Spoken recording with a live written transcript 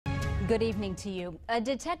Good evening to you. A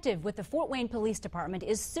detective with the Fort Wayne Police Department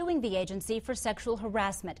is suing the agency for sexual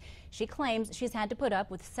harassment. She claims she's had to put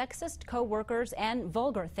up with sexist co-workers and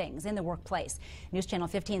vulgar things in the workplace. News Channel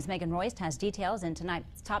 15's Megan Royst has details in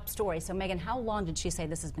tonight's top story. So, Megan, how long did she say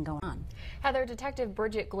this has been going on? Heather, Detective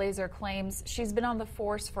Bridget Glazer claims she's been on the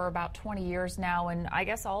force for about 20 years now, and I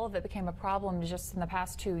guess all of it became a problem just in the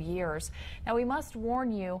past 2 years. Now, we must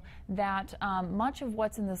warn you that much of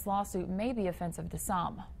what's in this lawsuit may be offensive to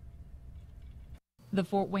some. The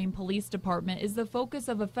Fort Wayne Police Department is the focus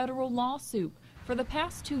of a federal lawsuit. For the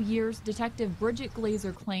past 2 years, Detective Bridget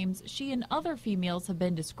Glazer claims she and other females have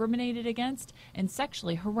been discriminated against and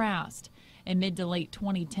sexually harassed. In mid to late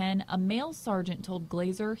 2010, a male sergeant told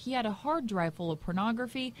Glazer he had a hard drive full of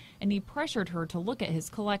pornography and he pressured her to look at his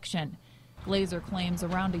collection. Glazer claims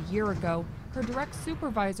around a year ago, her direct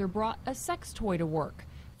supervisor brought a sex toy to work.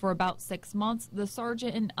 For about 6 months, the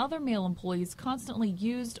sergeant and other male employees constantly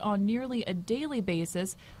used on nearly a daily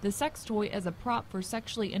basis the sex toy as a prop for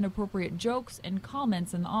sexually inappropriate jokes and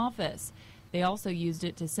comments in the office. They also used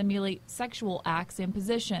it to simulate sexual acts and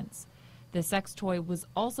positions. The sex toy was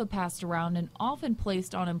also passed around and often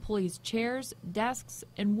placed on employees' chairs, desks,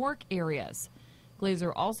 and work areas.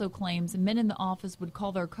 Glazer also claims men in the office would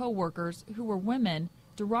call their co-workers, who were women,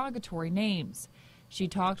 derogatory names. She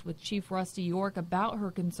talked with Chief Rusty York about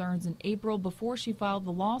her concerns in April before she filed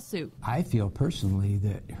the lawsuit. I feel personally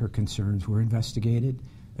that her concerns were investigated,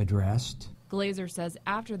 addressed. Glazer says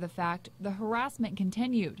after the fact, the harassment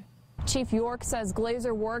continued. Chief York says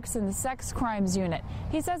Glazer works in the sex crimes unit.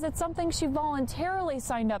 He says it's something she voluntarily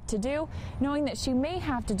signed up to do, knowing that she may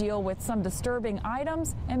have to deal with some disturbing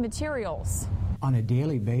items and materials. On a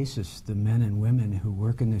daily basis, the men and women who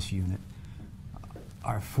work in this unit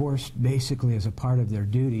are forced basically as a part of their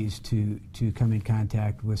duties to come in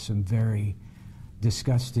contact with some very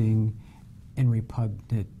disgusting and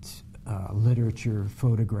repugnant literature,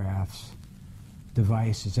 photographs,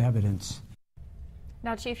 devices, evidence.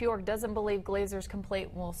 Now, Chief York doesn't believe Glazer's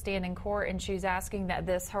complaint will stand in court, and she's asking that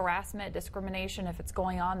this harassment, discrimination, if it's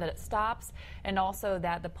going on, that it stops, and also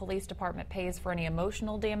that the police department pays for any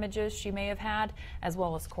emotional damages she may have had, as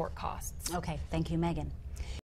well as court costs. Okay, thank you, Megan.